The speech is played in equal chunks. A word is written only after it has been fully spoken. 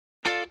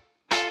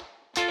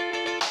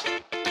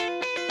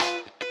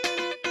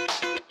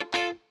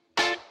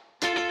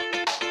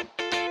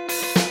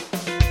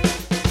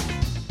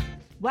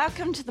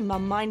Welcome to the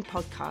Mum Mind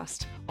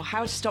podcast, or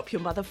how to stop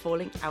your mother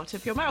falling out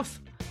of your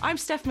mouth. I'm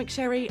Steph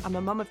McSherry, I'm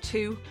a mum of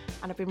two,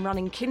 and I've been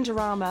running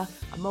Kinderama,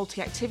 a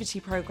multi-activity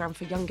programme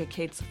for younger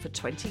kids, for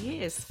 20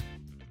 years.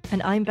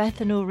 And I'm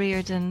Bethan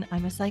O'Riordan,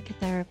 I'm a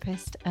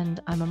psychotherapist and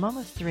I'm a mum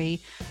of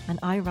three, and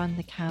I run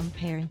the CAM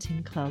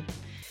Parenting Club.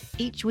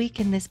 Each week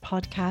in this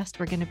podcast,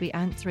 we're going to be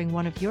answering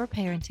one of your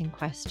parenting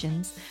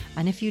questions.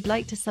 And if you'd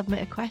like to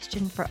submit a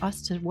question for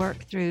us to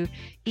work through,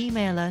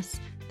 email us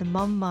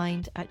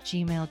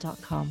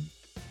themummind@gmail.com.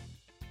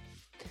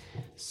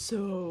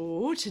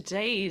 So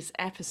today's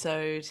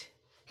episode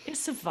is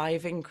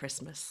surviving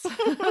Christmas.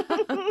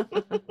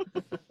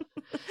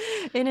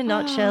 In a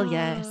nutshell,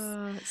 yes.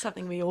 It's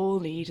something we all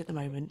need at the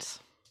moment.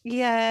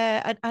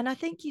 Yeah, and I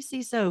think you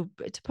see, so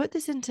to put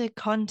this into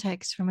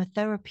context from a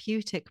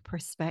therapeutic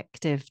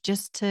perspective,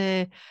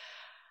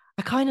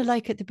 I kind of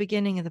like at the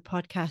beginning of the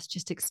podcast,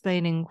 just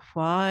explaining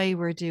why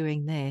we're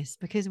doing this,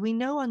 because we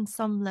know on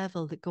some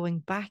level that going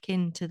back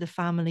into the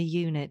family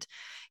unit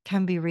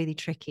can be really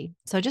tricky.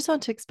 So I just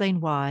want to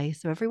explain why,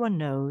 so everyone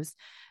knows,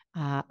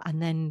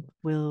 and then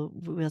we'll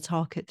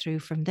talk it through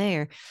from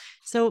there.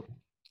 So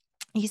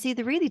you see,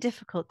 the really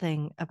difficult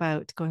thing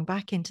about going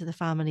back into the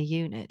family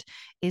unit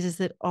is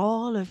that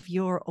all of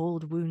your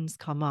old wounds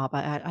come up.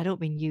 I don't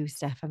mean you,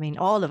 Steph. I mean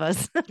all of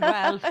us.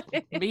 Well,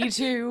 me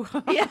too.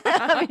 Yeah,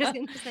 I was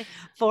going to say,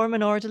 form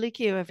an orderly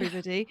queue,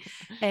 everybody.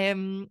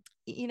 So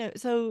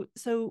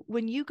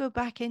when you go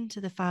back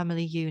into the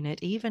family unit,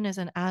 even as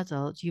an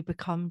adult, you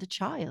become the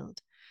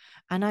child.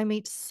 And I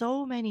meet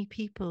so many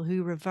people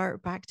who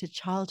revert back to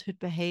childhood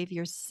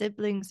behaviors,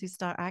 siblings who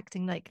start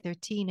acting like they're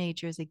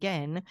teenagers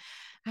again.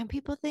 And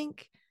people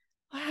think,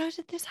 well, how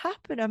did this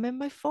happen? I'm in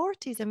my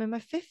 40s, I'm in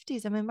my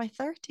 50s, I'm in my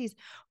 30s.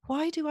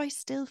 Why do I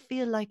still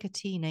feel like a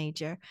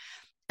teenager?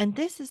 And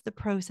this is the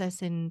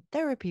process in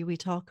therapy. We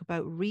talk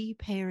about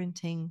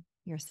reparenting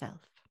yourself.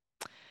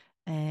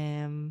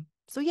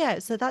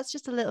 So that's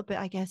just a little bit,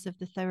 I guess, of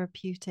the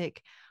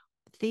therapeutic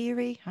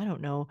theory. I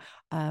don't know.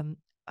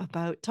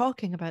 About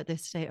talking about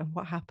this today and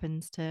what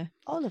happens to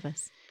all of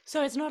us.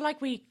 So it's not like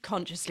we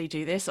consciously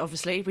do this,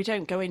 obviously. We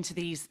don't go into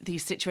these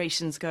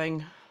situations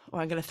going, oh,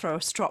 I'm going to throw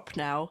a strop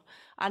now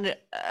and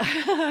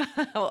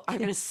I'm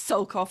going to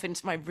sulk off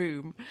into my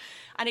room.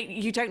 And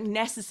you don't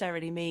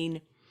necessarily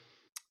mean,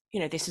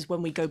 this is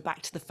when we go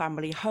back to the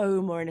family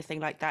home or anything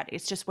like that.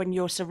 It's just when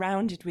you're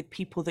surrounded with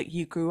people that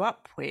you grew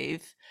up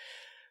with,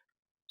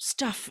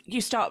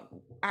 you start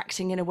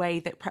acting in a way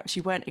that perhaps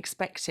you weren't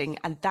expecting,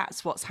 and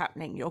that's what's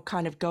happening. You're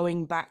kind of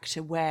going back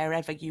to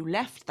wherever you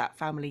left that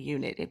family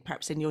unit,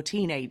 perhaps in your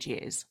teenage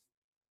years.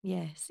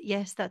 Yes,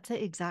 that's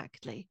it,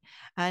 exactly.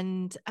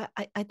 And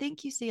I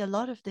think you see a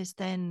lot of this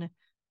then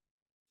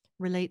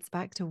relates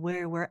back to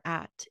where we're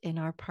at in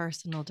our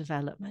personal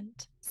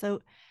development.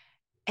 So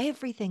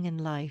everything in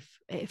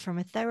life, from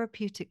a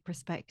therapeutic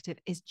perspective,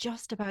 is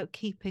just about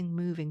keeping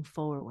moving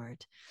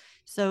forward.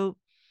 So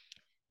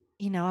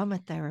I'm a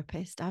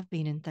therapist. I've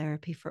been in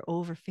therapy for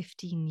over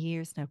 15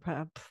 years now,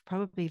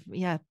 probably,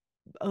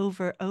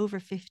 over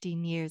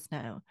 15 years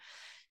now.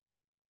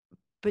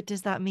 But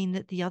does that mean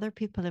that the other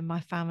people in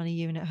my family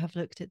unit have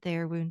looked at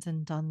their wounds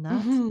and done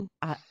that?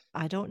 Mm-hmm.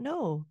 I don't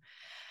know.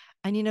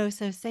 And,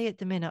 so say at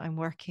the minute I'm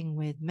working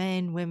with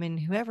men, women,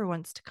 whoever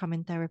wants to come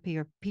in therapy,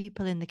 or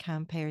people in the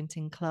CAM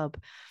Parenting Club.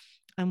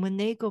 And when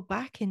they go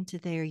back into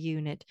their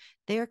unit,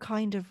 they're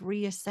kind of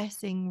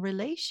reassessing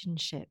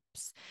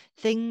relationships,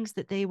 things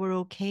that they were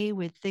okay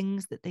with,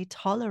 things that they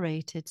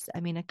tolerated.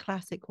 I mean, a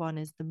classic one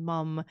is the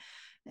mum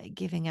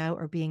giving out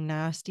or being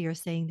nasty or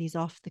saying these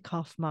off the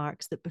cuff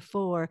marks that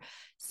before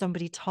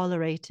somebody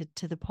tolerated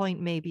to the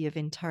point maybe of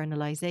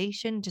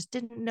internalization, just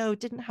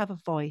didn't have a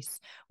voice,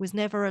 was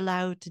never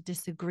allowed to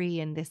disagree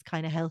in this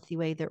kind of healthy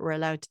way that we're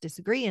allowed to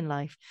disagree in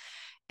life.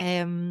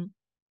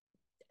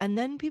 And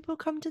then people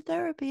come to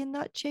therapy and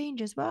that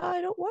changes. Well,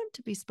 I don't want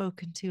to be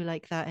spoken to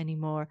like that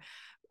anymore.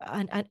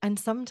 And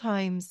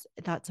sometimes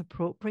that's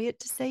appropriate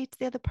to say to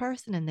the other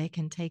person and they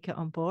can take it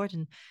on board.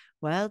 And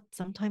well,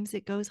 sometimes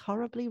it goes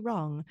horribly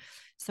wrong.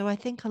 So I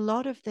think a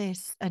lot of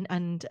this,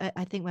 and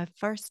I think my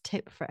first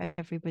tip for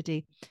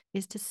everybody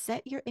is to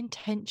set your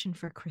intention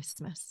for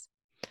Christmas.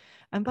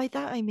 And by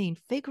that, I mean,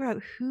 figure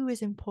out who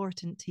is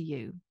important to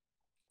you.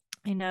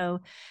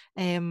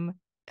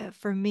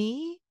 For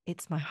me,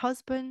 it's my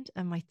husband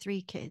and my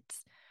three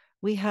kids.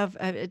 We have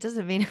it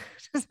doesn't mean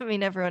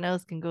everyone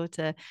else can go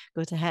to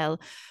hell,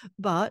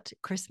 but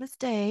Christmas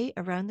Day,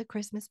 around the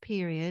Christmas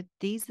period,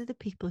 these are the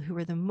people who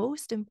are the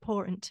most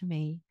important to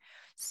me.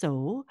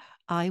 So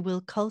I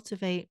will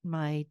cultivate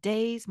my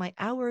days, my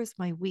hours,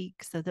 my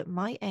week, so that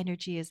my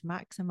energy is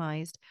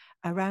maximized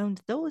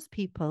around those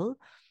people.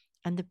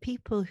 And the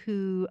people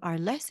who are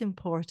less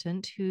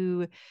important,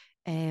 who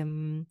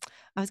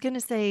I was going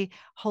to say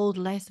hold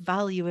less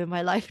value in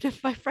my life. And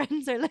if my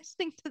friends are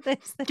listening to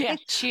this, Yeah, well,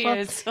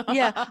 cheers.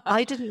 yeah,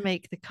 I didn't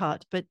make the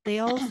cut, but they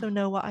also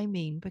know what I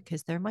mean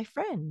because they're my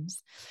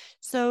friends.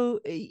 So,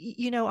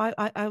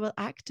 I will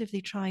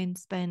actively try and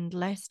spend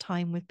less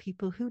time with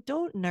people who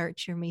don't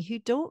nurture me, who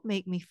don't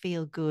make me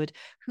feel good,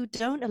 who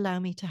don't allow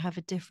me to have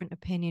a different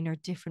opinion or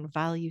different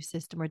value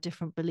system or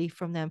different belief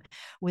from them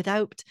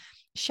without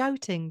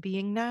shouting,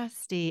 being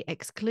nasty,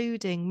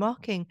 excluding,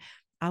 mocking.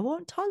 I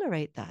won't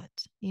tolerate that.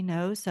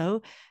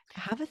 So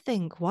have a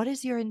think. What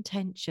is your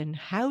intention?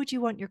 How do you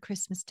want your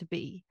Christmas to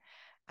be?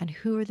 And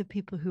who are the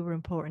people who are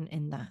important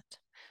in that?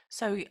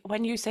 So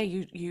when you say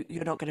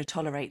you're not going to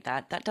tolerate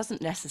that, that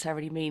doesn't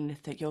necessarily mean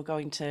that you're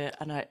going to,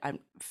 and I'm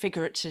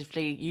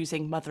figuratively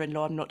using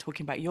mother-in-law, I'm not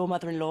talking about your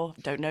mother-in-law,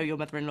 don't know your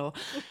mother-in-law,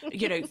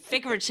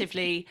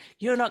 figuratively,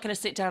 you're not going to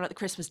sit down at the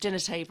Christmas dinner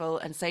table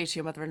and say to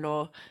your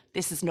mother-in-law,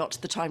 this is not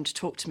the time to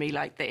talk to me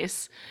like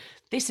this.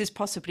 This is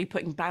possibly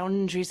putting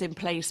boundaries in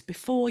place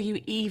before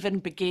you even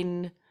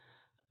begin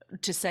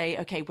to say,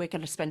 okay, we're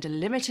going to spend a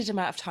limited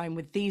amount of time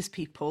with these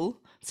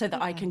people so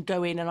that I Yeah. can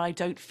go in and I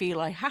don't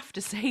feel I have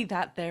to say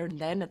that there and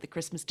then at the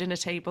Christmas dinner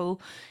table.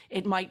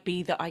 It might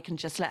be that I can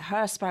just let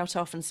her spout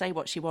off and say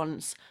what she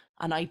wants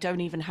and I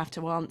don't even have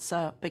to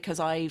answer because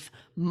I've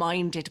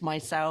minded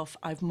myself,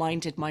 I've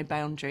minded my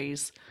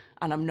boundaries,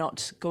 and I'm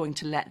not going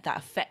to let that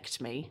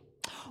affect me.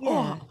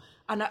 Yeah. Oh,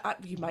 and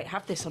you might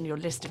have this on your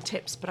list of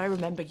tips, but I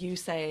remember you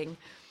saying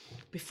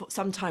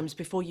sometimes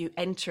before you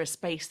enter a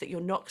space that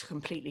you're not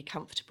completely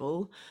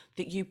comfortable,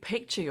 that you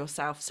picture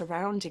yourself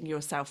surrounding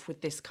yourself with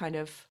this kind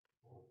of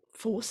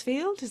force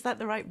field. Is that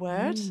the right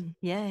word?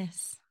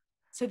 Yes.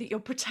 So that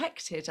you're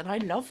protected. And I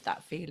love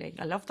that feeling.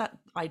 I love that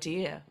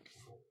idea.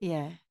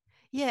 Yeah.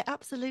 Yeah,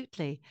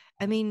 absolutely.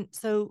 I mean,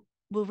 so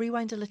we'll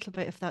rewind a little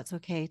bit if that's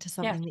okay to Yeah.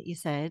 something that you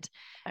said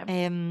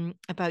Um,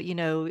 about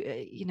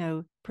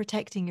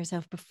protecting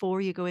yourself before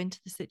you go into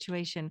the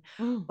situation.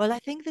 mm. Well, I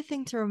think the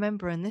thing to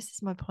remember, and this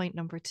is my point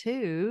number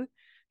two,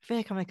 I feel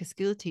like I'm like a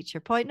school teacher.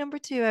 Point number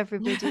two,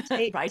 everybody,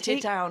 take Write it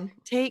take down.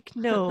 take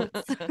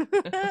notes.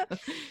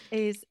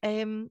 Is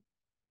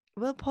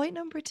well, point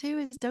number two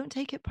is don't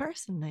take it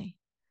personally.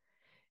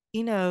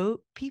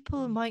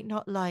 People might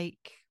not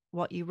like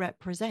what you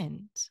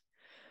represent.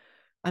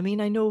 I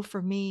mean, I know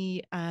for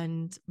me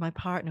and my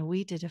partner,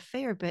 we did a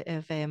fair bit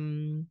of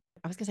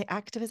I was gonna say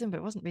activism, but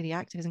it wasn't really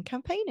activism,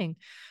 campaigning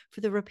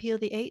for the Repeal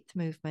the Eighth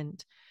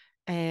movement.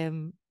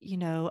 I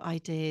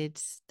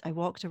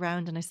walked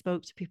around and I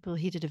spoke to people.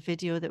 He did a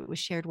video that was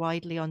shared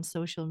widely on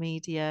social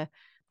media.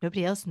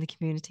 Nobody else in the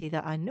community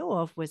that I know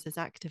of was as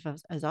active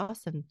as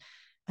us, and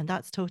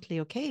that's totally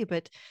okay.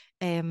 But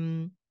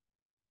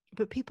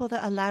people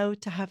that are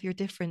allowed to have your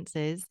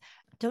differences,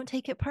 don't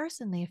take it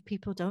personally if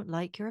people don't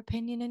like your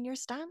opinion and your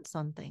stance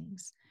on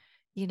things.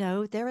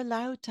 They're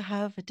allowed to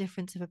have a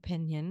difference of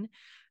opinion.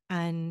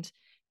 And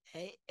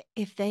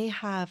if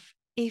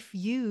if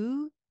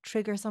you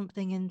trigger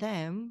something in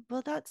them,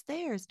 well, that's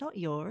theirs, not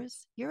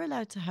yours. You're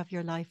allowed to have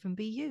your life and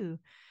be you.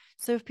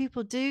 So if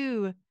people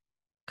do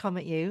come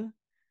at you,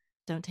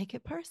 don't take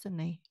it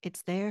personally.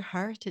 It's their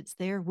hurt, it's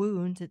their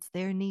wounds, it's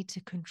their need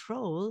to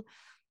control.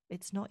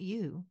 It's not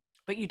you.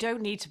 But you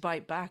don't need to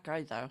bite back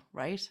either,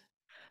 right?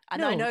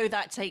 And I No, know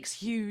that takes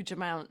huge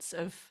amounts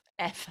of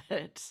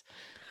effort,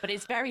 but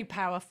it's very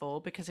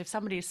powerful because if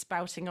somebody is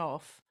spouting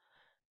off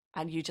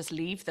and you just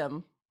leave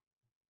them,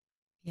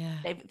 yeah.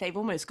 they've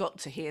almost got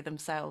to hear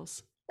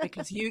themselves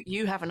because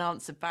you haven't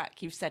answered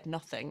back. You've said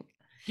nothing.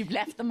 You've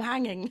left them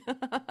hanging.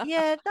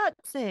 Yeah,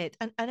 that's it.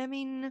 And I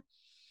mean,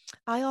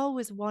 I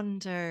always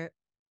wonder,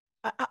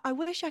 I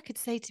wish I could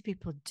say to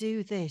people,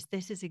 do this.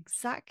 This is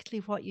exactly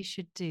what you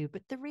should do.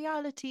 But the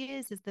reality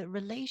is that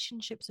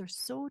relationships are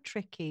so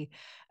tricky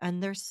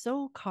and they're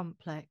so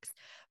complex.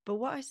 But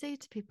what I say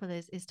to people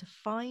is to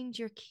find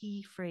your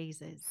key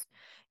phrases,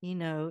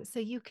 so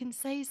you can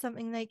say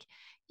something like,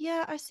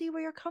 yeah, I see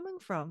where you're coming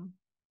from.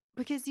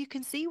 Because you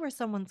can see where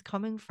someone's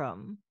coming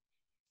from.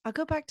 I'll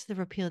go back to the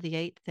repeal the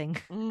eighth thing.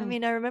 I Mm.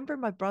 mean, I remember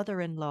my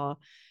brother-in-law,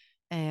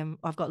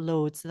 I've got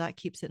loads, so that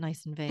keeps it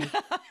nice and vague.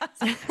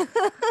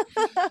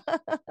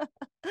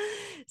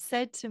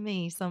 Said to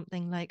me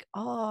something like,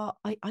 "Oh,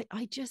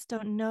 I just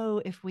don't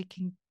know if we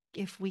can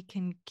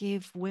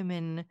give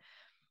women."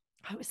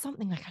 It was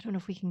something like, "I don't know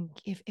if we can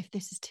if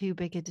this is too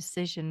big a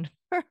decision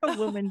for a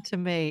woman to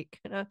make."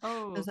 I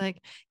was Oh,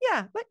 like,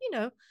 "Yeah, but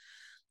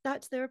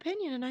that's their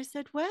opinion." And I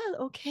said, "Well,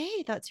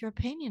 okay, that's your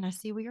opinion. I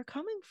see where you're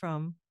coming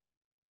from."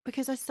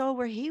 Because I saw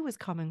where he was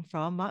coming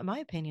from. My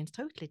opinion's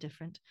totally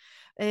different.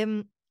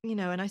 And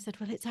I said,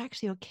 well, it's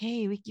actually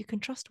okay. You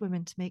can trust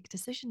women to make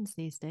decisions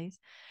these days.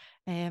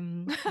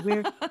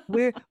 We're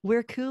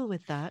we're cool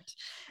with that.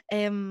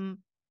 Um,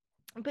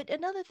 but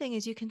another thing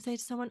is you can say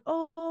to someone,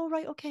 oh,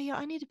 right, okay, yeah,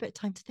 I need a bit of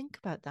time to think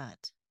about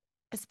that.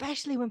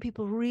 Especially when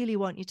people really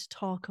want you to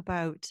talk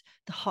about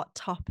the hot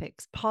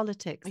topics,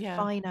 politics, yeah.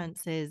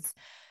 finances,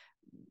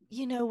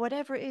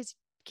 whatever it is,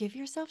 give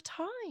yourself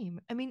time.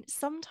 I mean,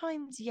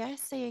 sometimes,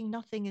 yes, saying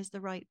nothing is the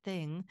right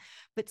thing,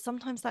 but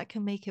sometimes that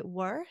can make it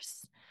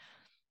worse.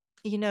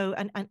 you know,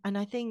 and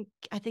I think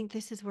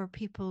this is where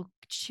people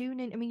tune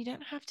in. I mean, you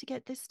don't have to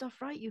get this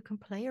stuff right. You can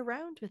play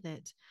around with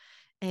it.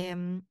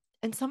 Um,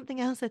 and something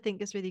else I think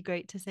is really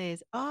great to say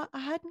is, I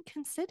hadn't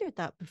considered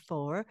that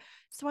before,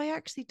 so I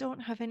actually don't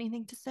have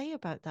anything to say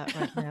about that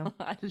right now.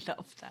 I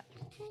love that.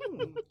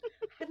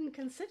 Hadn't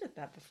considered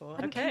that before.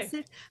 hadn't Okay.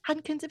 considered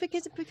hadn't considered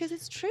because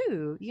it's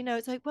true. You know,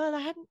 it's like, well,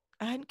 I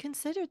hadn't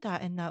considered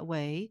that in that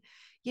way.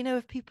 You know,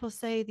 if people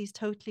say these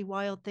totally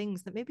wild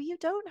things that maybe you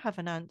don't have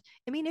an answer.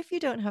 I mean, if you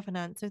don't have an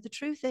answer, the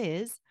truth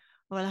is,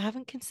 well, I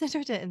haven't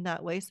considered it in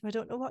that way, so I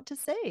don't know what to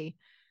say.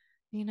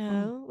 You Mm.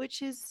 know,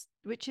 which is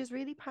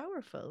really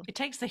powerful. It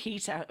takes the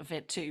heat out of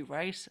it too,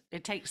 right?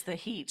 It takes the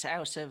heat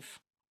out of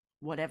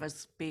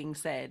whatever's being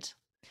said.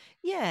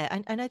 Yeah,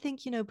 and I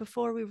think, you know,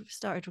 before we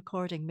started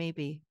recording,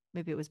 maybe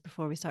it was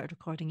before we started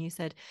recording, you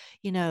said,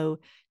 you know,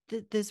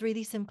 there's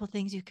really simple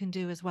things you can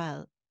do as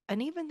well.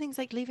 And even things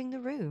like leaving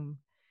the room,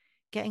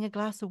 getting a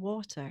glass of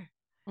water.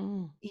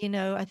 Mm. You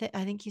know, I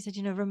think you said,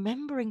 you know,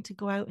 remembering to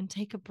go out and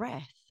take a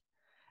breath.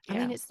 I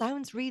mean, Yeah. it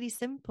sounds really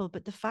simple,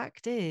 but the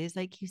fact is,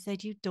 like you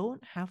said, you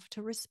don't have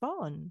to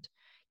respond.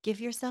 Give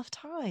yourself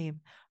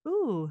time.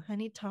 Ooh, I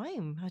need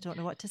time. I don't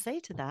know what to say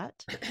to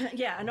that.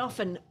 Yeah, and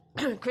often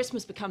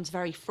Christmas becomes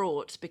very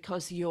fraught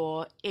because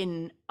you're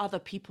in other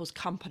people's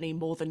company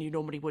more than you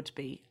normally would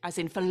be, as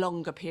in for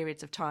longer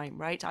periods of time,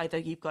 right? Either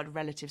you've got a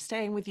relative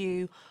staying with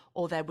you,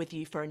 or they're with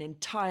you for an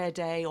entire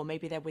day, or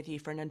maybe they're with you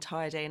for an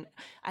entire day,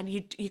 and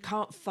you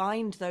can't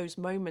find those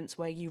moments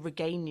where you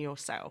regain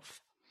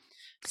yourself.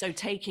 So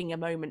taking a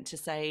moment to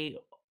say,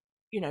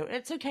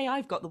 it's okay,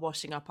 I've got the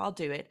washing up, I'll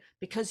do it,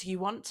 because you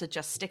want to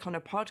just stick on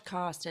a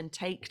podcast and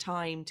take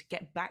time to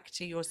get back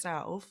to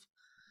yourself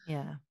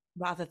Yeah.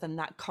 rather than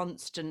that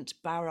constant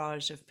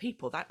barrage of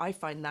people. That I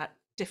find that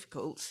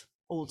difficult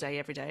all day,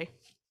 every day.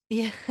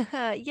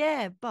 Yeah,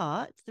 yeah,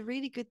 but the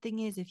really good thing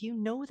is if you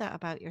know that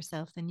about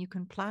yourself, then you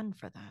can plan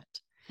for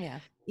that. Yeah.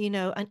 You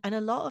know, and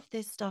a lot of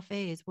this stuff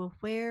is, well,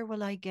 where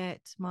will I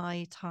get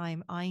my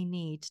time I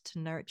need to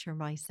nurture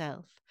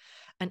myself?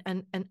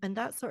 And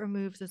that sort of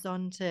moves us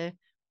on to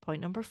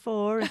point number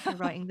 4, if you're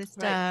writing this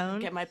Right. down.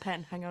 Get my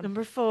pen. Hang on.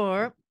 Number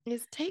 4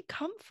 is take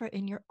comfort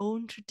in your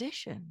own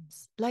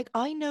traditions. Like,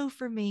 I know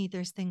for me,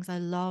 there's things I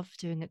love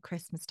doing at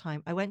Christmas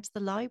time. I went to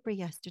the library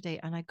yesterday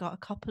and I got a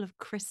couple of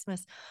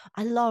Christmas.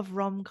 I love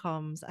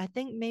rom-coms. I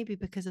think maybe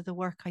because of the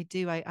work I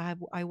do,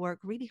 I work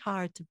really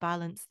hard to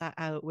balance that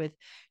out with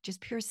just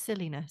pure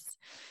silliness.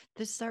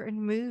 There's certain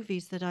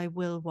movies that I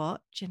will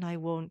watch and I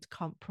won't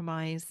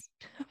compromise.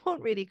 I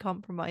won't really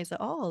compromise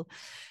at all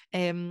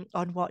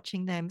on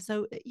watching them.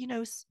 So, you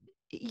know,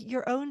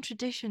 your own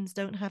traditions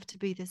don't have to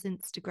be this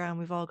Instagram,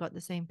 we've all got the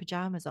same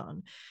pajamas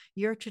on.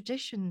 Your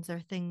traditions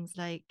are things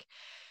like,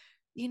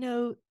 you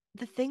know,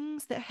 the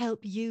things that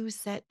help you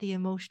set the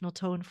emotional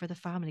tone for the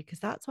family,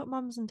 because that's what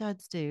mums and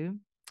dads do.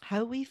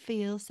 How we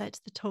feel sets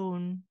the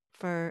tone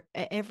for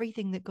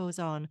everything that goes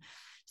on.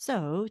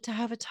 So, to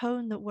have a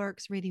tone that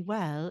works really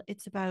well,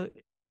 it's about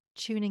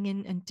tuning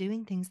in and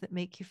doing things that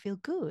make you feel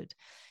good.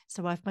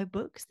 So I have my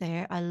books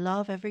there. I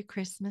love every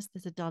Christmas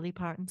there's a Dolly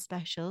Parton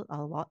special.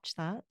 I'll watch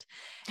that.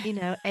 You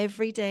know,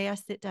 every day I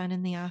sit down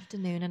in the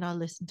afternoon and I'll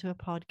listen to a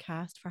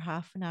podcast for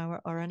half an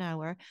hour or an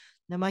hour.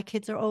 Now my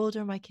kids are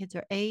older. My kids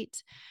are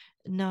 8,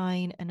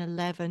 9, and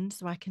 11,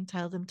 so I can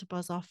tell them to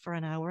buzz off for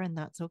an hour and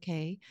that's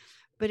okay.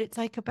 But it's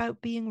like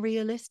about being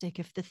realistic.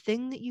 If the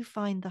thing that you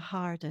find the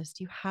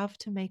hardest, you have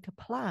to make a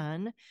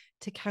plan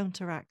to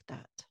counteract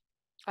that.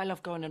 I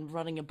love going and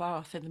running a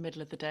bath in the middle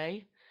of the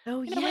day.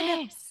 Oh, You know when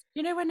it, yes.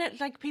 when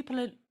it like people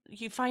are,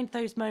 you find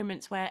those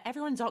moments where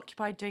everyone's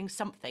occupied doing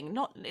something.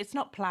 It's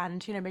not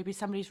planned. Maybe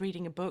somebody's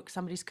reading a book,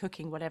 somebody's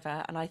cooking,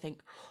 whatever, and I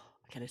think,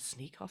 I'm going to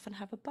sneak off and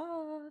have a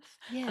bath,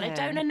 and I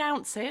don't Yeah.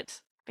 announce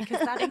it because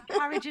that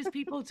encourages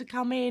people to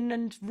come in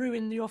and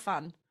ruin your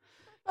fun.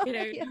 You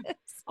know, Yes.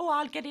 oh,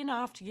 I'll get in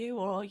after you,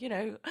 or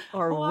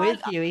Or oh, I'll,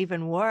 with you,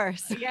 even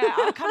worse. yeah,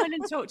 I'll come in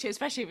and talk to you,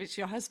 especially if it's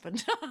your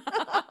husband.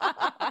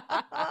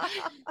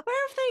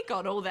 Where have they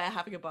gone? Oh, they're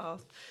having a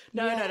bath.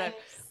 No, no, no. Yes.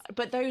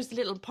 But those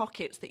little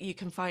pockets that you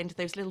can find,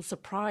 those little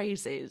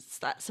surprises,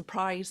 that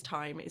surprise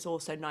time is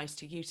also nice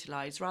to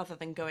utilize rather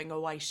than going,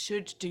 oh, I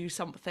should do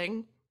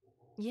something.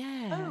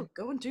 Yeah. Oh,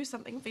 go and do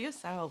something for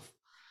yourself.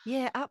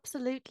 Yeah,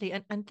 absolutely.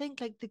 And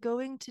think like the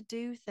going to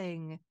do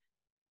thing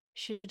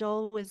should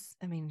always,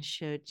 I mean,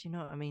 should, you know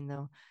what I mean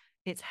though?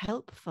 It's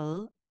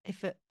helpful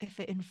if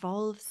it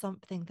involves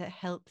something that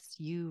helps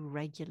you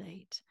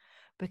regulate.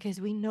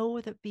 Because we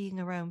know that being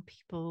around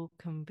people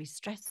can be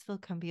stressful,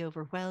 can be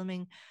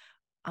overwhelming.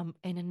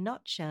 In a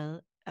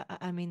nutshell,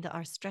 I mean that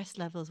our stress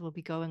levels will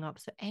be going up.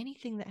 So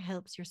anything that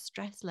helps your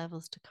stress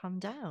levels to come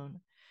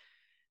down.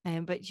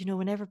 But you know,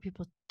 whenever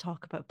people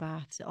talk about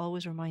baths, it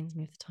always reminds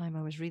me of the time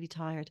I was really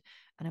tired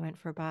and I went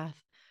for a bath.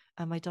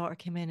 And my daughter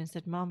came in and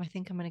said, Mom, I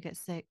think I'm going to get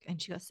sick.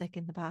 And she got sick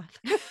in the bath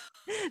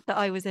that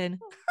I was in.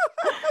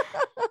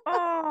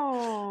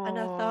 And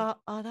I Oh. thought,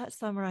 oh, that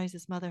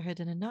summarizes motherhood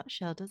in a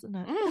nutshell, doesn't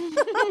it?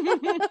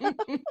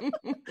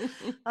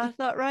 I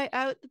thought, right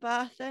out the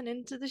bath and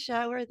into the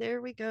shower.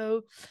 There we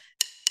go.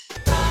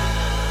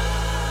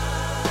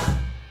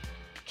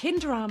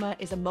 Kinderama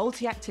is a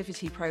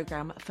multi-activity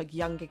program for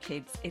younger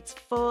kids. It's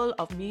full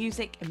of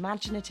music,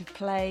 imaginative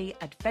play,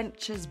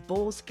 adventures,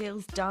 ball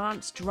skills,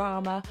 dance,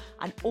 drama,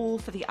 and all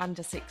for the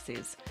under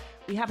sixes.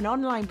 We have an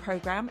online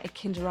program at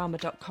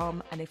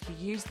kinderama.com, and if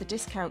you use the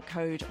discount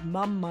code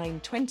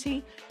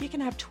MUMMIND20, you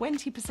can have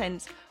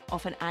 20%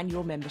 off an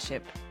annual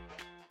membership.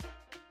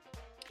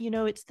 You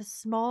know, it's the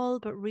small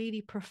but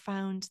really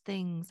profound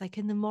things. Like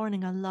in the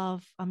morning,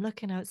 I'm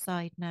looking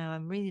outside now.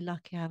 I'm really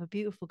lucky. I have a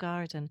beautiful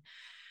garden.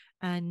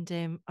 And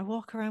I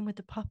walk around with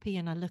the puppy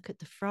and I look at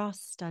the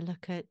frost. I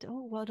look at,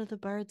 oh, what are the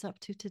birds up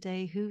to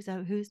today? Who's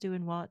out? Who's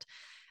doing what?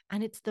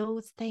 And it's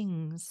those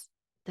things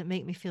that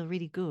make me feel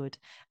really good.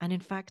 And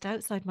in fact,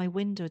 outside my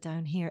window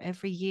down here,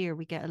 every year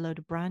we get a load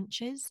of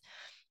branches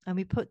and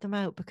we put them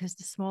out because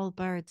the small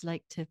birds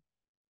like to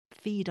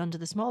feed under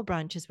the small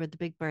branches where the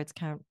big birds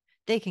can't,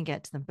 they can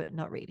get to them, but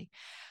not really.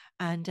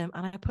 And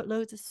I put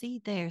loads of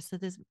seed there. So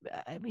there's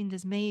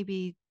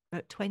maybe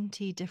about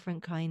 20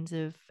 different kinds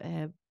of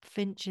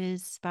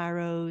finches,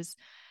 sparrows.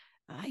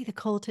 The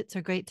coal tits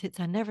or great tits,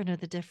 I never know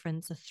the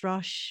difference. A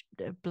thrush,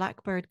 a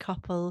blackbird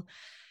couple.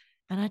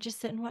 And I just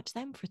sit and watch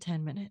them for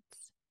 10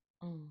 minutes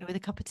with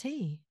a cup of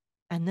tea.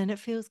 And then it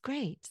feels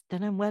great.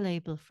 Then I'm well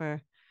able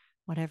for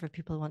whatever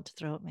people want to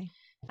throw at me.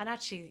 And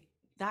actually,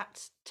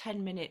 that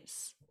 10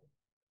 minutes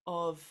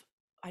of,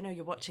 I know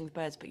you're watching the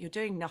birds, but you're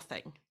doing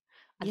nothing.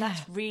 And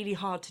that's really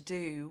hard to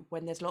do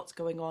when there's lots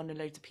going on and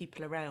loads of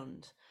people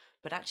around.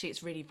 But actually,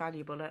 it's really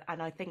valuable.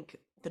 And I think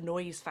the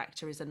noise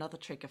factor is another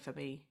trigger for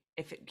me.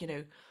 If it,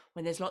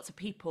 when there's lots of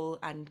people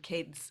and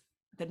kids,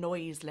 the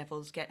noise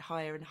levels get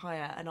higher and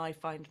higher. And I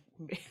find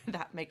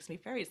that makes me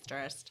very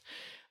stressed,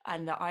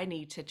 and that I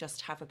need to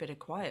just have a bit of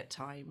quiet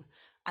time.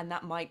 And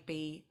that might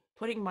be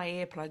putting my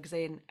earplugs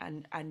in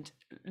and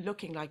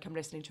looking like I'm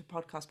listening to a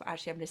podcast, but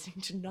actually I'm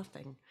listening to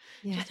nothing.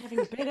 Just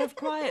having a bit of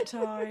quiet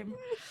time.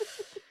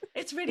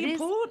 It's really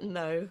important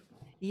though.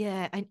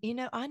 Yeah. And,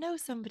 I know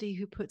somebody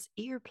who puts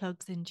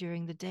earplugs in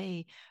during the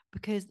day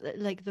because,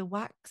 like the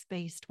wax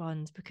based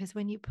ones, because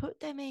when you put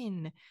them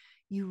in,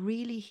 you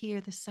really hear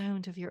the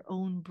sound of your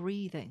own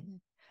breathing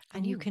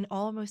and you can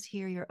almost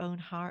hear your own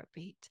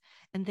heartbeat.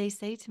 And they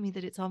say to me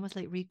that it's almost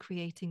like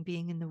recreating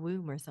being in the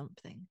womb or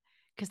something,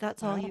 because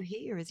that's all you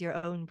hear is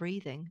your own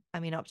breathing. I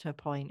mean, up to a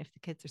point, if the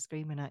kids are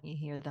screaming at you,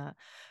 hear that.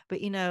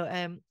 But,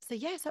 so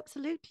yes,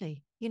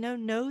 absolutely.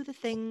 Know the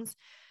things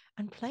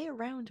and play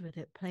around with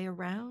it. Play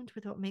around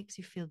with what makes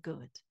you feel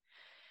good.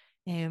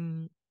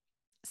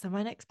 So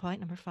my next point,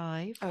 number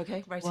 5,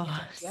 okay, right,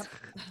 yep.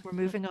 We're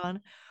moving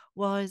on,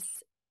 was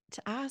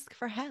to ask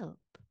for help.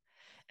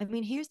 I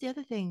mean, here's the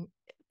other thing.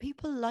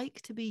 People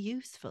like to be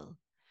useful.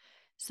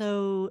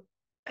 So,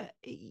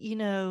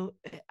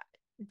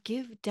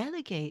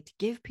 delegate,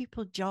 give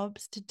people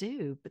jobs to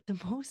do. But the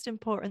most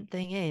important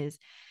thing is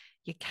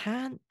you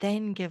can't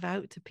then give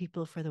out to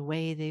people for the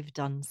way they've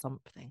done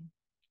something.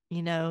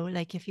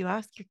 Like if you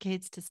ask your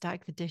kids to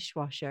stack the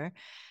dishwasher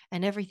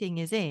and everything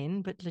is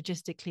in, but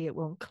logistically it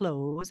won't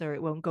close or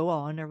it won't go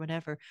on or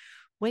whatever,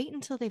 wait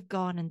until they've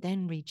gone and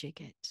then rejig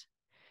it.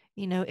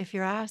 If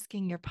you're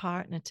asking your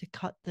partner to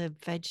cut the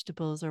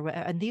vegetables or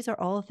whatever, and these are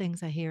all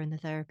things I hear in the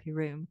therapy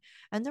room,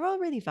 and they're all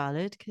really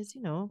valid because,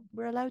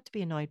 we're allowed to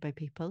be annoyed by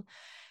people,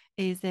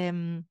 is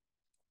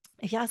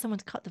if you ask someone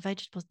to cut the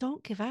vegetables,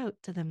 don't give out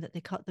to them that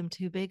they cut them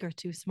too big or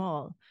too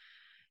small.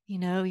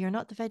 You're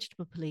not the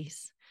vegetable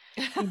police.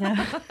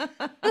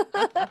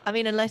 I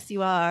mean, unless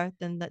you are,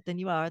 then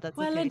you are. That's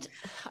well, okay. And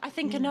I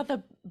think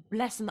another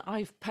lesson that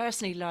I've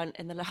personally learned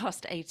in the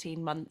last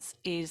 18 months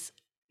is,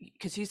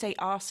 because you say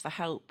ask for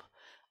help.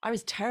 I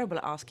was terrible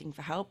at asking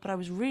for help, but I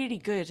was really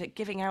good at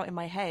giving out in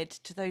my head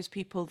to those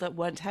people that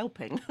weren't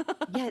helping.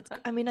 Yeah,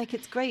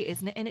 it's great,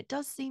 isn't it? And it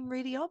does seem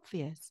really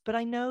obvious. But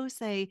I know,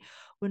 say,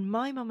 when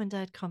my mum and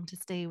dad come to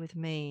stay with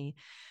me,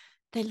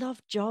 they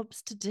love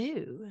jobs to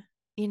do.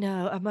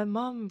 And my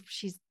mum,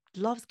 she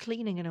loves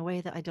cleaning in a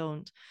way that I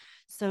don't.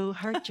 So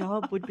her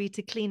job would be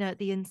to clean out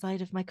the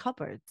inside of my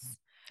cupboards.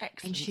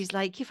 Excellent. And she's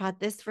like, you've had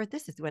this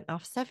it went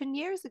off 7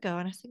 years ago.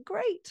 And I said,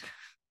 great,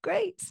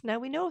 great. Now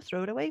we know,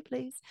 throw it away,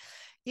 please.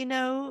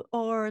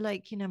 Or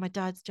like, my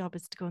dad's job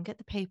is to go and get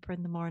the paper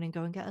in the morning,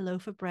 go and get a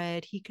loaf of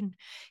bread.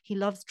 He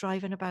loves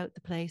driving about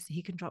the place. So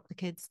he can drop the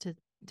kids to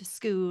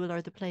school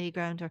or the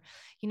playground, or,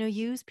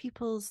 use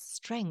people's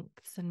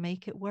strengths and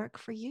make it work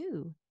for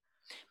you.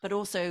 But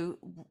also,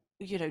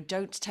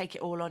 don't take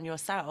it all on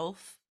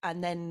yourself.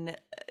 And then,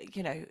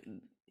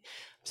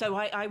 so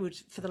I would,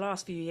 for the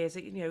last few years,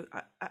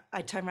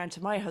 I turn around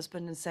to my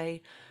husband and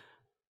say,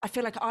 I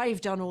feel like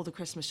I've done all the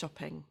Christmas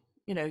shopping.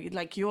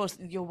 Like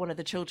you're one of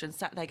the children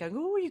sat there going,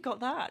 oh, you got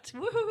that.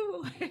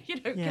 Woo!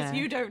 Because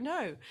you don't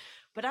know.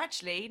 But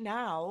actually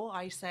now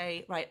I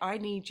say, right, I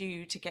need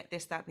you to get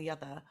this, that, and the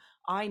other.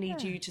 I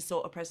need you to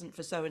sort a present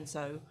for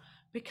so-and-so,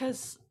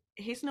 because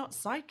he's not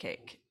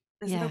psychic.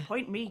 There's no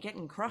point me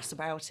getting cross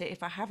about it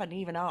if I haven't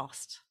even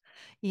asked.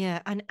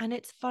 Yeah. And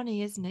it's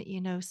funny, isn't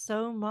it?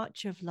 So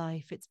much of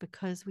life, it's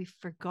because we've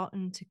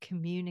forgotten to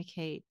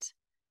communicate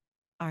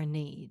our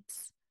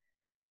needs.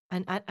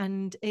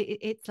 And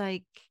it's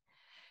like,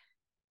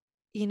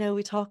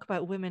 we talk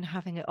about women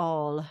having it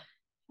all.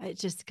 It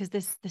just because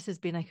this has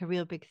been like a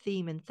real big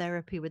theme in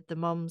therapy with the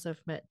moms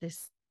I've met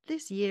this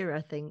year,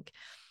 I think.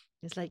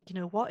 It's like,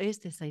 what is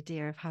this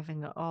idea of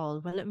having it all?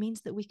 Well, it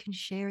means that we can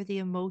share the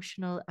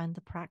emotional and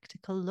the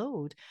practical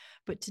load.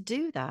 But to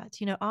do that,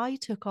 I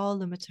took all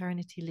the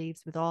maternity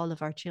leaves with all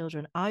of our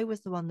children. I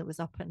was the one that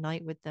was up at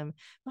night with them.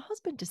 My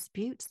husband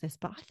disputes this,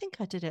 but I think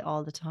I did it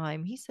all the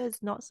time. He says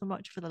not so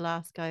much for the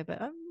last guy,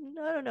 but I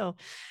don't know.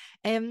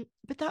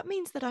 But that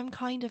means that I'm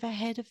kind of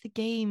ahead of the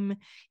game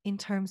in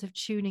terms of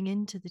tuning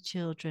into the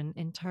children,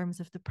 in terms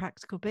of the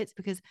practical bits,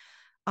 because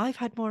I've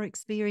had more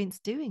experience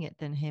doing it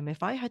than him.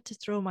 If I had to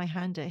throw my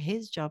hand at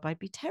his job, I'd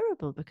be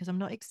terrible because I'm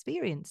not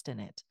experienced in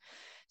it.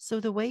 So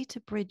the way to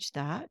bridge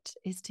that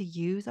is to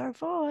use our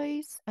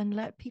voice and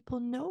let people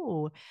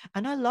know.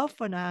 And I love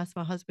when I ask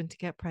my husband to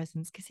get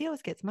presents because he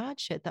always gets mad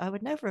shit that I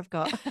would never have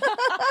got.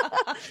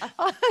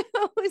 I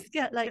always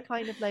get like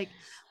kind of like,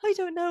 I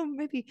don't know,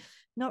 maybe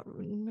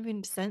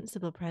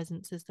sensible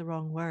presents is the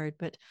wrong word,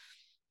 but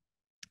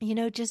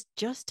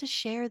just to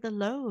share the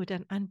load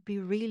and be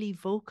really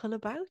vocal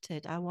about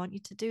it. I want you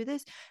to do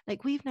this.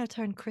 Like we've now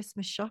turned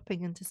Christmas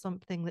shopping into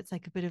something that's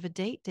like a bit of a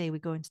date day. We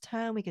go into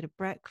town, we get a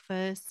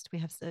breakfast, we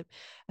have a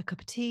cup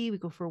of tea, we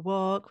go for a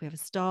walk, we have a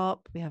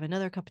stop, we have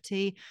another cup of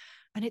tea,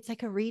 and it's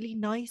like a really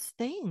nice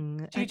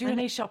thing. Do you do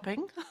any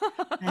shopping?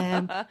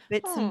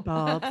 Bits and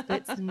bobs, Oh.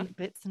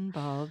 bits and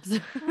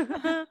bobs.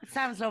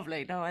 Sounds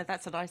lovely. No,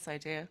 that's a nice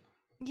idea.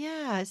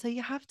 Yeah, so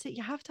you have to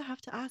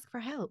ask for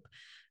help.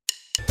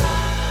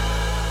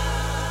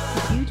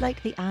 If you'd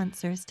like the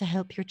answers to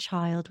help your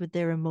child with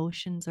their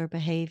emotions or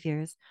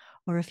behaviors,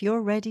 or if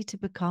you're ready to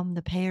become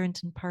the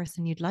parent and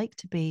person you'd like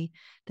to be,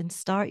 then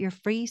start your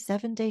free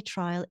 7-day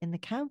trial in the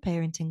Calm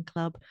Parenting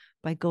Club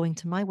by going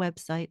to my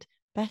website,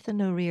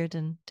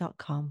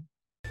 bethanoreardon.com.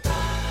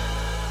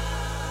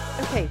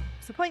 Okay,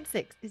 so point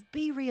 6 is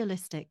be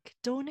realistic.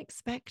 Don't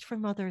expect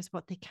from others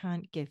what they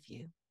can't give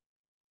you.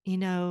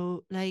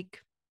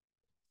 Like,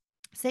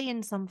 say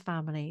in some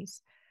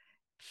families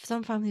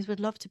would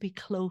love to be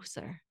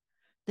closer.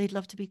 They'd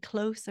love to be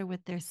closer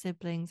with their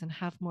siblings and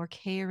have more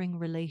caring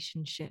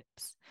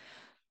relationships.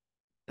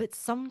 But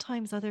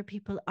sometimes other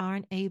people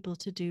aren't able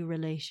to do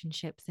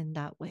relationships in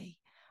that way.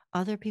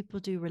 Other people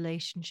do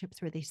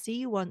relationships where they see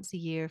you once a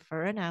year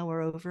for an hour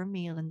over a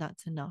meal, and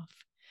that's enough.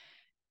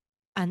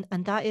 And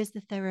that is the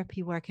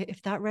therapy work.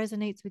 If that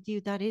resonates with you,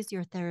 that is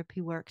your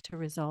therapy work to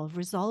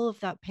resolve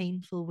that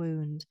painful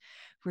wound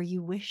where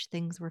you wish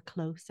things were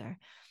closer.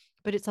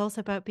 But it's also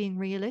about being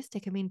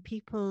realistic. I mean,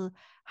 people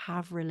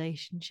have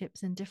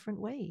relationships in different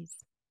ways.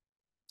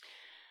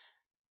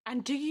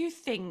 And do you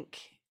think,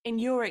 in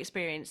your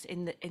experience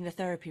in the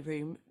therapy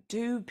room,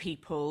 do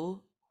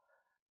people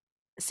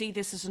see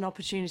this as an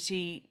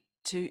opportunity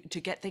to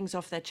get things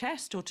off their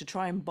chest or to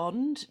try and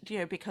bond,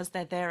 because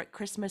they're there at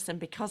Christmas, and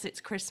because it's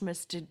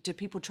Christmas, do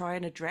people try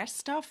and address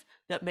stuff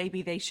that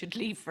maybe they should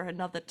leave for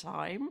another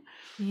time?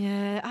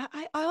 Yeah,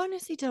 I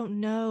honestly don't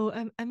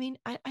know. I mean,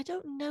 I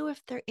don't know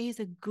if there is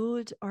a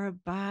good or a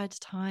bad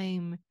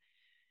time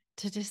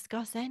to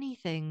discuss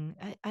anything.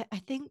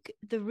 I think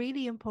the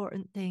really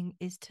important thing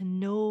is to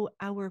know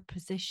our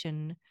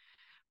position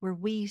where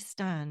we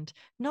stand.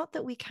 Not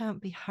that we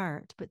can't be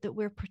hurt, but that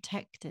we're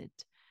protected.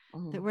 That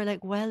Mm. we're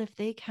like, well, if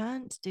they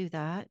can't do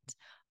that,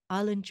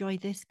 I'll enjoy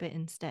this bit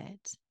instead.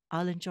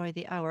 I'll enjoy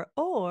the hour.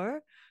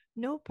 Or,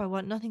 nope, I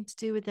want nothing to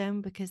do with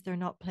them because they're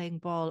not playing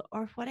ball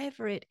or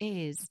whatever it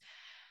is.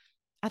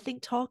 I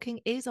think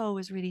talking is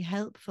always really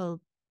helpful.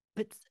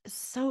 But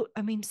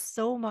I mean,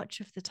 so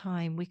much of the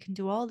time we can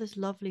do all this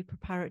lovely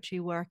preparatory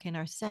work in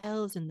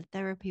ourselves and the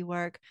therapy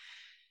work,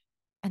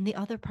 and the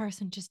other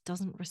person just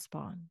doesn't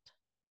respond.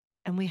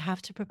 And we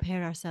have to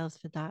prepare ourselves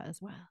for that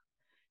as well.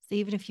 So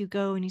even if you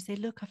go and you say,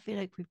 look, I feel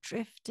like we've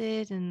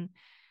drifted, and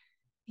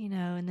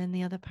then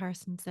the other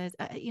person says,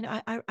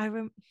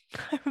 I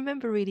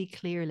remember really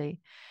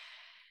clearly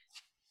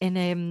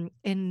in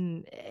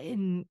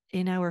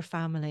our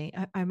family.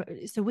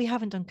 So we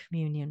haven't done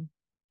communion,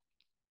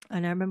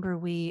 and I remember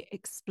we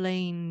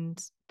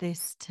explained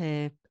this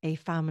to a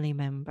family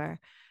member.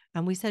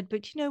 And we said,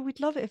 but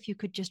we'd love it if you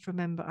could just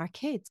remember our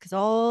kids, because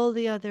all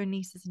the other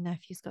nieces and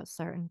nephews got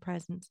certain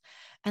presents.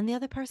 And the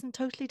other person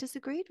totally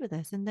disagreed with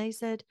us. And they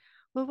said,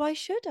 well, why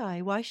should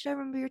I? Why should I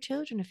remember your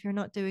children if you're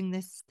not doing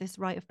this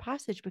rite of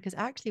passage? Because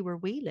actually, where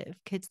we live,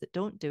 kids that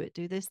don't do it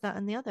do this, that,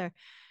 and the other.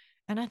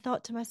 And I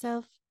thought to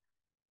myself,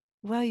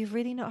 well, you've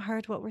really not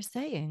heard what we're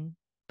saying,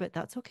 but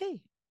that's okay.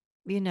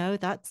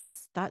 That's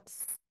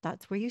that's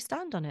that's where you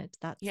stand on it.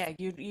 That's Yeah,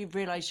 you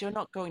realize you're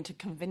not going to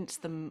convince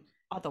them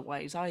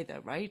otherwise either,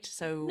 right?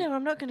 So, No,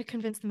 I'm not going to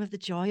convince them of the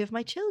joy of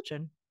my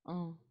children.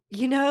 mm.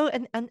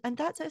 And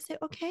that's I say,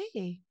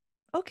 okay,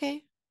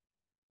 okay,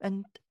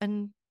 and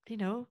and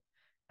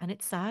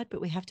it's sad,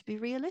 but we have to be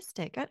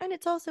realistic, and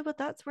it's also, but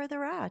that's where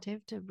they're at. You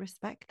have to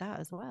respect that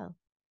as well.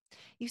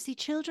 You see,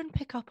 children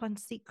pick up on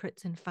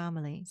secrets in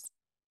families.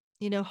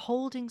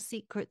 Holding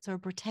secrets or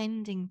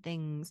pretending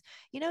things.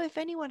 If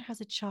anyone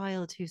has a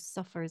child who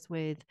suffers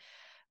with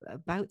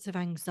bouts of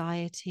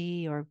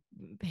anxiety or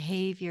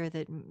behavior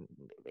that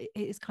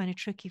is kind of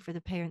tricky for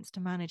the parents to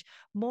manage,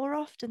 more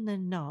often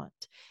than not,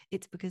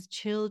 it's because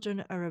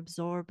children are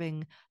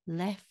absorbing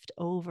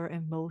leftover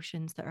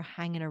emotions that are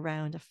hanging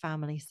around a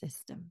family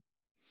system.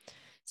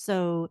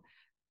 So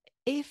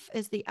if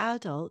as the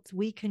adults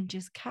we can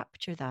just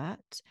capture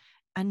that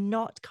and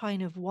not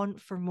kind of want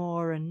for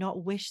more and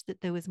not wish that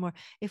there was more,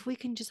 if we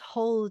can just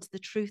hold the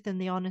truth and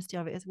the honesty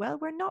of it as well,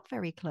 we're not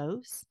very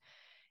close.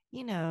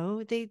 You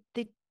know, they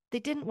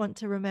didn't want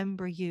to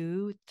remember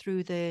you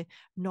through the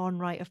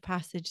non-rite of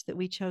passage that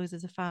we chose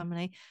as a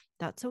family.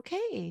 That's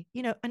okay.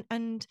 You know,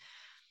 and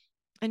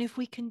if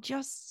we can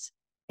just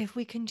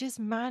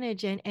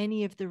manage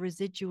any of the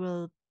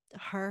residual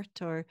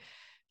hurt or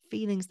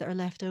feelings that are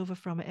left over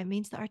from it, it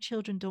means that our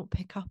children don't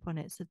pick up on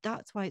it. So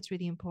that's why it's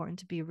really important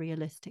to be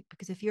realistic,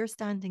 because if you're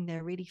standing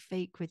there really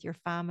fake with your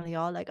family,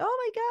 all like,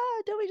 oh my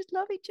God, don't we just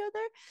love each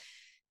other?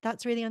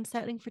 That's really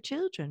unsettling for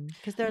children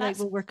because they're And like,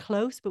 well, we're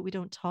close, but we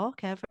don't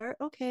talk ever.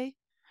 Okay.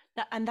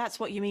 that's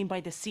what you mean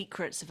by the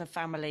secrets of a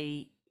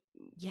family.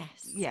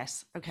 Yes.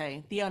 Yes.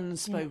 Okay. The Yes.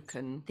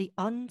 unspoken. The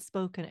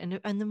unspoken.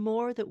 And the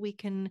more that we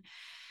can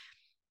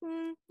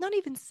not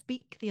even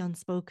speak the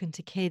unspoken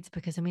to kids,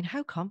 because I mean,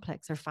 how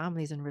complex are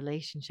families and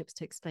relationships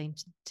to explain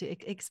to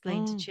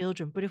Mm.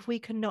 children? But if we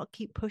cannot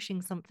keep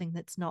pushing something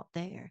that's not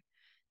there,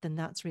 then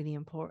that's really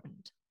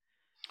important.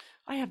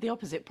 I have the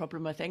opposite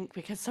problem, I think,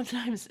 because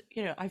sometimes,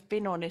 I've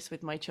been honest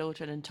with my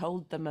children and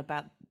told them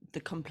about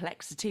the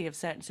complexity of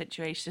certain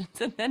situations,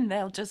 and then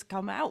they'll just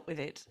come out with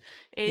it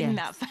in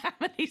that Yes.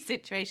 family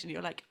situation.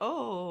 You're like,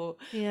 oh,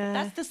 but Yeah.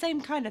 that's the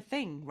same kind of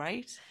thing,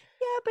 right?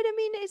 Yeah, but I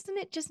mean, isn't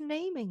it just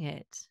naming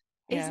it?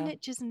 Isn't Yeah.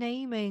 it just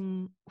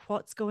naming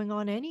what's going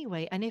on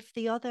anyway? And if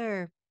the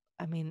other,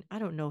 I mean, I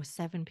don't know,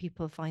 seven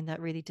people find that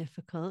really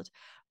difficult,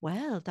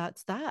 well,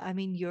 that's that. I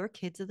mean, your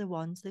kids are the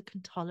ones that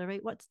can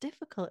tolerate what's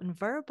difficult and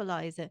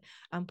verbalize it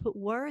and put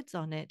words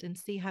on it and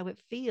see how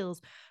it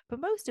feels.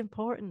 But most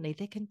importantly,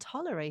 they can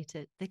tolerate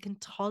it. They can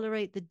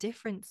tolerate the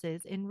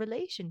differences in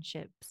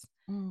relationships.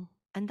 Mm.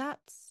 And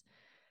that's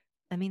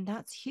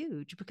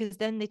huge, because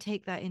then they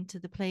take that into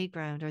the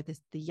playground or the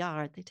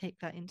yard. They take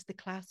that into the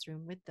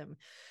classroom with them,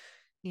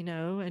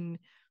 and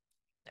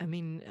I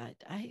mean,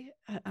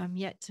 I'm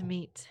yet to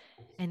meet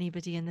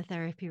anybody in the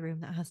therapy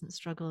room that hasn't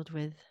struggled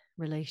with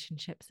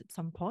relationships at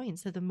some point.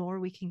 So the more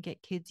we can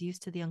get kids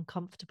used to the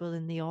uncomfortable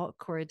and the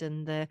awkward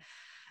and the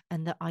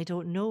I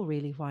don't know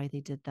really why they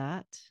did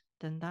that,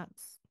 then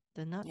that's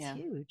Yeah.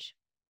 huge.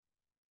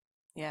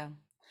 Yeah.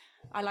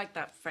 I like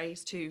that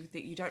phrase too,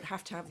 that you don't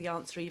have to have the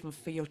answer even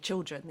for your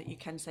children, that you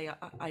can say,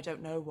 I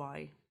don't know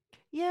why.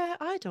 Yeah,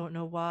 I don't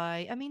know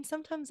why. I mean,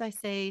 sometimes I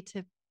say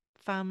to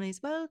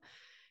families, well,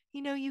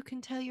 you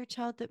can tell your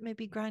child that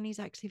maybe granny's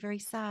actually very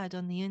sad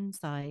on the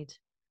inside.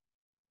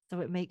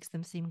 So it makes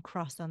them seem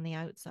cross on the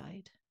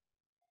outside.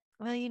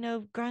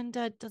 Well,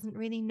 granddad doesn't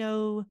really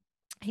know.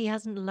 He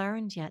hasn't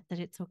learned yet that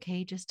it's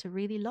okay just to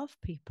really love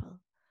people,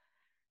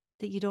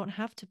 that you don't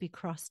have to be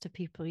cross to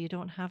people. You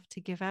don't have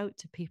to give out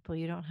to people.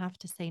 You don't have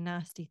to say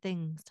nasty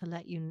things to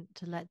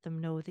let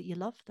them know that you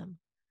love them.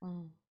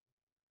 Mm.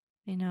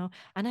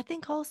 And I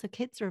think also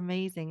kids are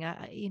amazing.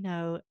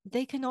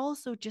 They can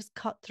also just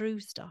cut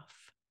through stuff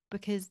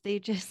because they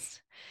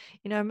just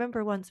I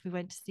remember once we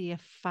went to see a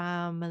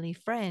family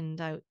friend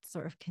out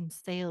sort of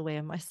Kinsale way,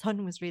 and my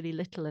son was really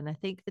little, and I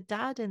think the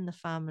dad in the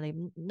family,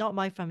 not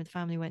my family, the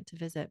family went to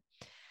visit,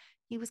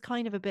 he was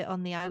kind of a bit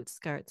on the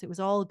outskirts. It was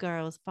all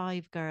girls,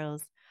 5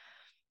 girls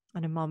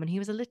and a mom, and he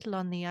was a little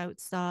on the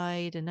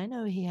outside. And I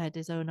know he had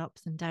his own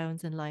ups and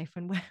downs in life.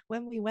 And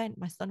when we went,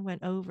 my son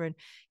went over and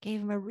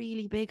gave him a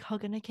really big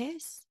hug and a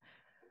kiss.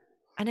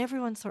 And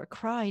everyone sort of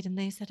cried, and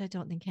they said, I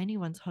don't think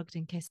anyone's hugged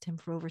and kissed him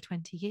for over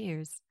 20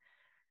 years.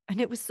 And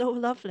it was so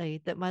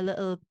lovely that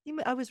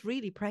I was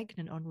really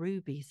pregnant on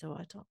Ruby. So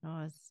I don't know,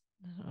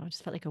 I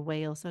just felt like a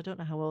whale. So I don't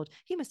know how old.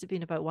 He must have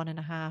been about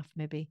 1.5,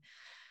 maybe.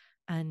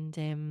 And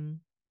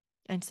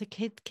so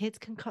kids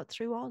can cut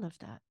through all of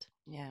that.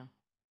 Yeah.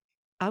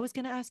 I was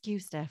going to ask you,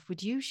 Steph,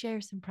 would you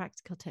share some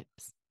practical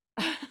tips?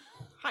 I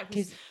was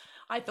Because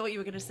I thought you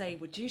were going to say,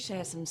 would you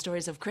share some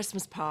stories of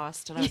Christmas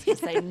past? And I was going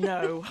to say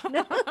no.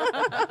 no.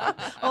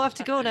 I'll have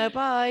to go now.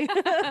 Bye.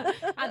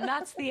 And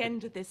that's the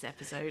end of this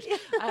episode.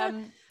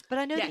 But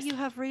I know yes. that you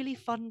have really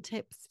fun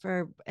tips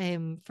for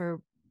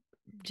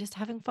just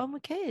having fun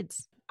with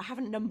kids. I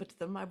haven't numbered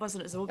them. I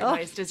wasn't as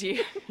organized as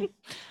you.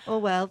 Oh,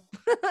 well.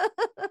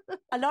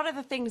 A lot of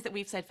the things that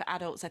we've said for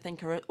adults, I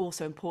think, are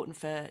also important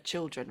for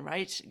children,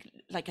 right?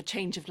 Like a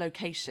change of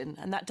location.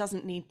 And that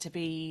doesn't need to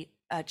be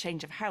a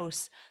change of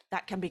house.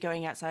 That can be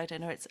going outside. I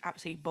know it's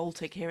absolutely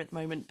Baltic here at the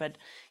moment, but,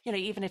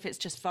 even if it's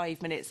just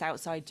 5 minutes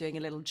outside doing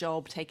a little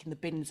job, taking the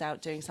bins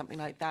out, doing something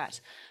like that,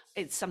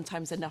 it's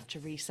sometimes enough to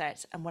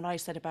reset. And when I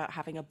said about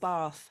having a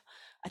bath,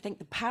 I think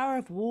the power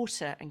of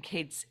water and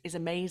kids is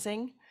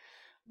amazing.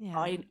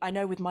 Yeah. I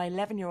know with my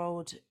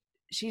 11-year-old,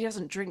 she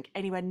doesn't drink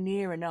anywhere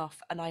near enough,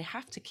 and I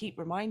have to keep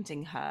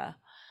reminding her,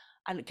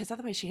 and because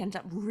otherwise she ends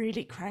up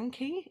really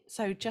cranky.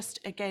 So just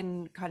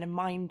again, kind of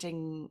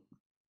minding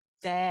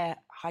their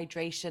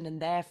hydration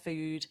and their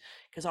food,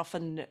 because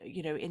often,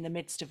 you know, in the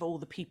midst of all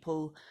the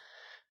people,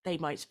 they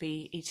might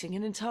be eating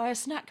an entire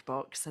snack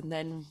box, and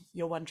then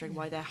you're wondering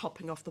why they're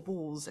hopping off the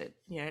walls at,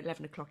 you know,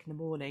 11 o'clock in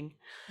the morning.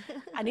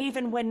 And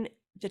even when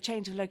the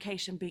change of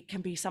location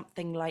can be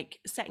something like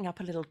setting up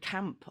a little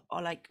camp,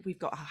 or like we've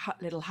got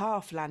a little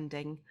half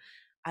landing.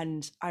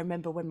 And I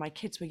remember when my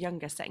kids were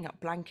younger, setting up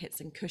blankets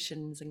and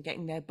cushions and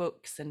getting their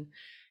books. And,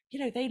 you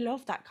know, they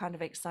love that kind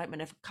of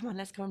excitement of, come on,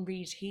 let's go and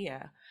read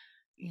here.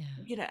 Yeah.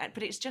 You know,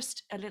 but it's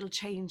just a little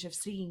change of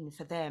scene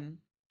for them,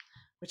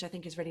 which I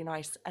think is really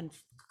nice. And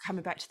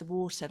coming back to the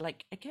water,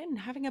 like, again,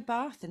 having a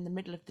bath in the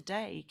middle of the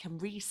day can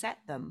reset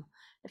them.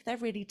 If they're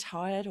really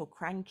tired or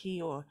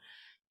cranky or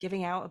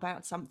giving out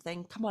about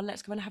something, come on,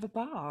 let's go and have a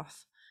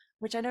bath,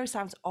 which I know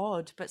sounds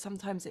odd, but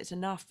sometimes it's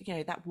enough. You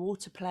know, that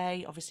water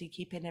play, obviously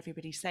keeping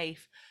everybody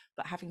safe,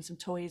 but having some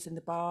toys in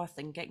the bath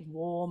and getting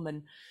warm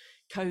and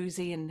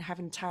cozy and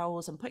having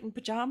towels and putting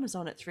pajamas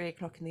on at 3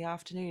 o'clock in the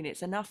afternoon,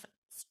 it's enough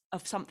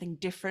of something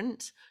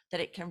different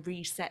that it can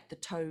reset the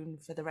tone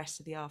for the rest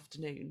of the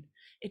afternoon.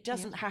 It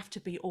doesn't have to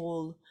be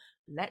all,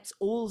 let's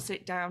all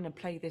sit down and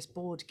play this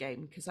board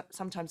game, because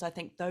sometimes I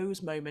think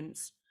those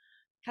moments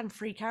can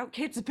freak out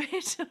kids a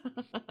bit.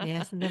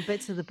 Yes, and then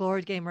bits of the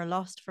board game are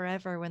lost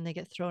forever when they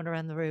get thrown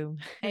around the room.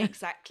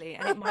 Exactly.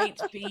 And it might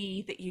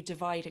be that you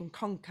divide and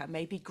conquer.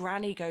 Maybe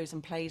Granny goes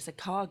and plays a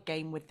card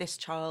game with this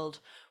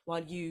child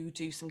while you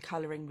do some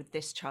colouring with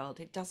this child.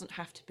 It doesn't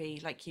have to be,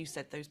 like you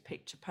said, those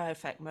picture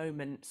perfect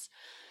moments.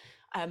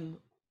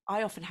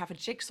 I often have a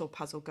jigsaw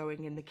puzzle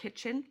going in the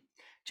kitchen,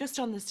 just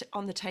on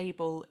the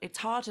table. It's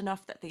hard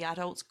enough that the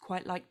adults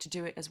quite like to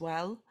do it as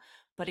well,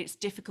 but it's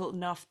difficult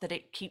enough that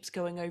it keeps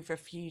going over a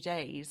few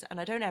days. And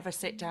I don't ever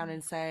sit down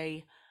and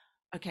say,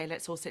 okay,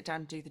 let's all sit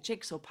down and do the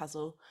jigsaw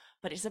puzzle.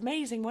 But it's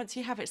amazing once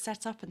you have it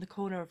set up in the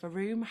corner of a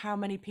room, how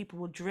many people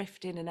will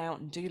drift in and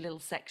out and do little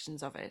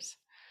sections of it.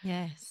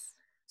 Yes.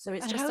 So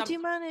it's And just how do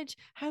you manage?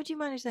 How do you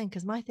manage then?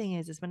 Because my thing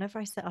is whenever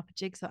I set up a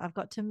jigsaw, I've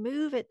got to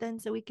move it then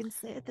so we can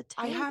sit at the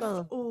I have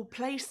table. all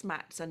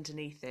placemats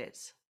underneath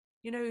it.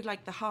 You know,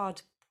 like the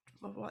hard,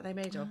 what are they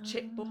made of?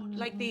 Chipboard,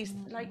 like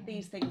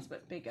these things,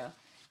 but bigger,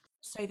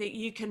 so that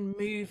you can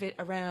move it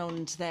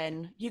around.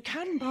 Then you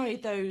can buy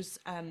those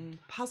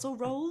puzzle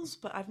rolls,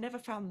 but I've never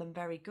found them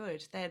very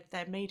good.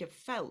 They're made of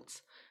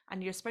felt,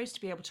 and you're supposed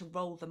to be able to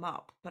roll them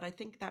up, but I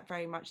think that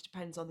very much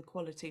depends on the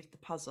quality of the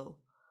puzzle,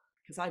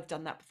 because I've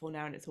done that before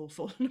now and it's all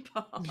fallen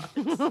apart.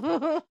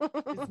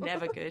 It's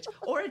never good.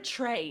 Or a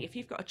tray. If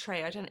you've got a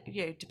tray, I don't,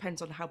 you know,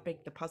 depends on how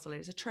big the puzzle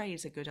is. A tray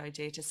is a good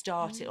idea to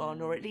start it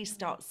on, or at least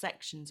start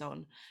sections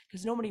on,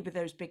 because normally with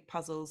those big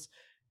puzzles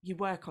you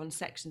work on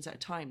sections at a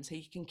time, so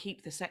you can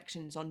keep the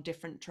sections on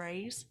different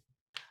trays.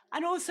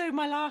 And also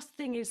my last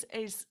thing is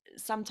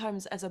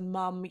sometimes as a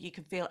mum you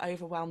can feel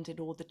overwhelmed in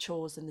all the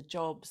chores and the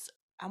jobs,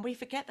 and we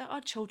forget that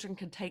our children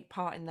can take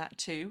part in that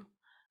too.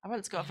 I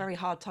once got a very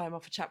hard time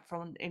off a chap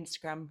from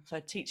Instagram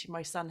for teaching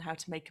my son how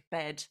to make a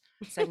bed,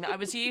 saying that I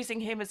was using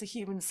him as a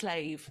human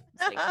slave.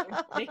 It's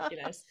like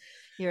ridiculous.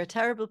 You're a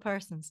terrible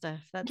person,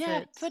 Steph. That's Yeah,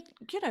 it. but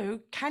you know,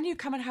 can you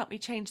come and help me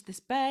change this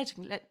bed?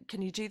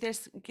 Can you do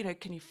this? You know,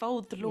 can you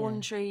fold the Yeah.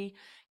 laundry?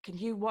 Can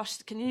you wash?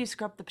 Can you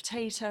scrub the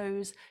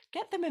potatoes?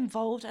 Get them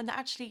involved. And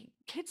actually,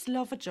 kids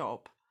love a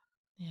job.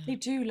 Yeah. They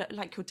do,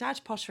 like your dad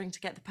pottering to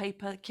get the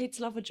paper. Kids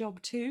love a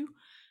job too,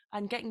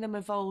 and getting them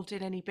involved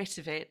in any bit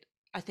of it,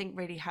 I think,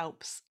 really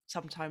helps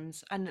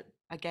sometimes. And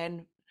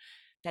again,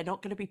 they're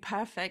not going to be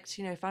perfect.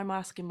 You know, if I'm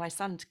asking my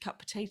son to cut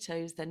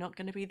potatoes, they're not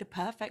going to be the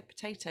perfect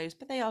potatoes,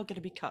 but they are going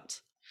to be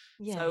cut.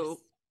 Yes. So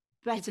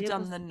better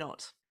done than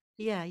not.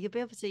 Yeah, you'll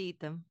be able to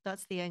eat them.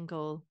 That's the end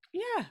goal.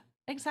 Yeah,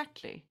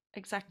 exactly.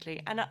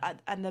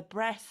 And the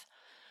breath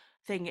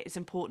thing is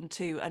important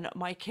too. And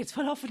my kids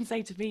will often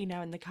say to me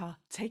now in the car,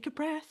 take a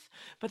breath.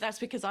 But that's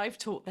because I've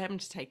taught them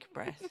to take a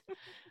breath.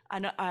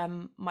 And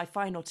my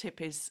final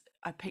tip is,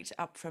 I picked it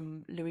up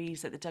from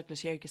Louise at the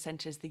Douglas Yoga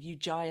Centre, is the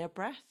Ujjayi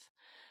breath.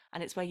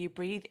 And it's where you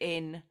breathe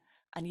in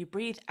and you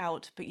breathe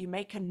out, but you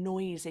make a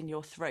noise in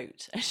your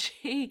throat.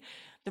 The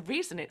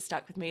reason it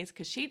stuck with me is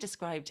because she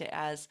described it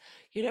as,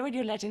 you know, when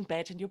you're led in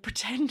bed and you're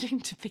pretending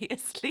to be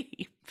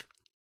asleep.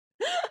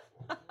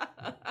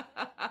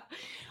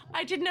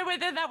 I didn't know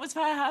whether that was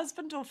for her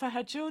husband or for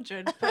her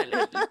children,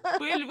 but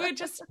we'll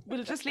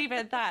just leave it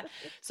at that.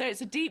 So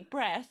it's a deep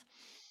breath,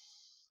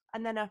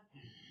 and then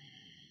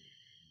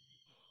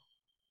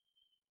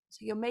so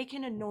you're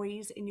making a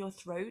noise in your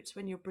throat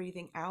when you're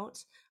breathing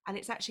out, and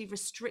it's actually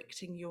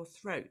restricting your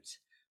throat,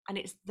 and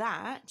it's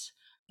that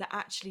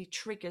actually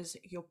triggers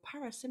your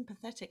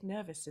parasympathetic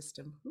nervous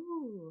system.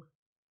 Ooh,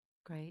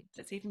 Great.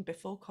 that's even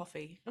before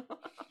coffee.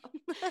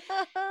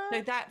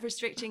 So that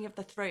restricting of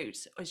the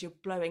throat as you're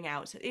blowing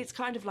out, it's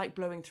kind of like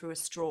blowing through a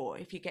straw.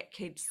 If you get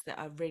kids that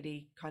are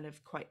really kind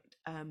of quite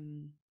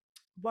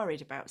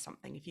worried about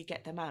something, if you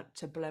get them out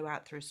to blow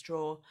out through a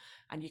straw,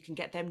 and you can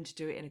get them to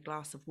do it in a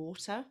glass of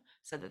water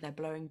so that they're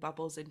blowing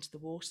bubbles into the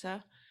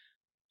water,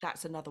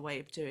 that's another way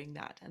of doing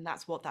that. And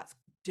that's what that's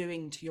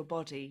doing to your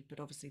body. But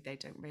obviously they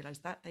don't realize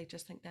that. They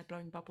just think they're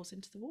blowing bubbles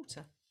into the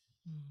water.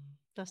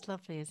 That's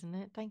lovely, isn't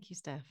it? Thank you,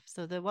 Steph.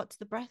 So what's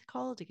the breath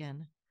called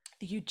again?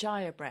 The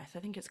Ujjayi breath. I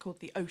think it's called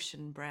the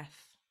ocean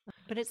breath.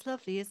 But it's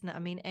lovely, isn't it? I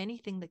mean,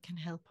 anything that can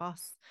help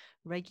us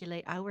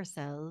regulate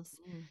ourselves,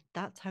 Mm.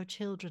 that's how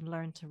children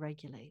learn to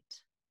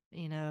regulate,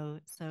 you know.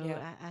 So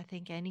Yeah. I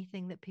think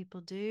anything that people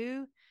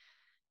do,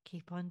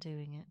 keep on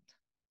doing it.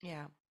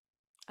 Yeah.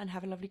 And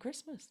have a lovely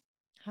Christmas.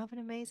 Have an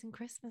amazing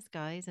Christmas,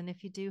 guys. And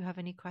if you do have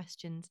any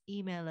questions,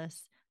 email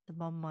us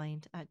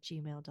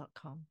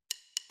themommind@gmail.com.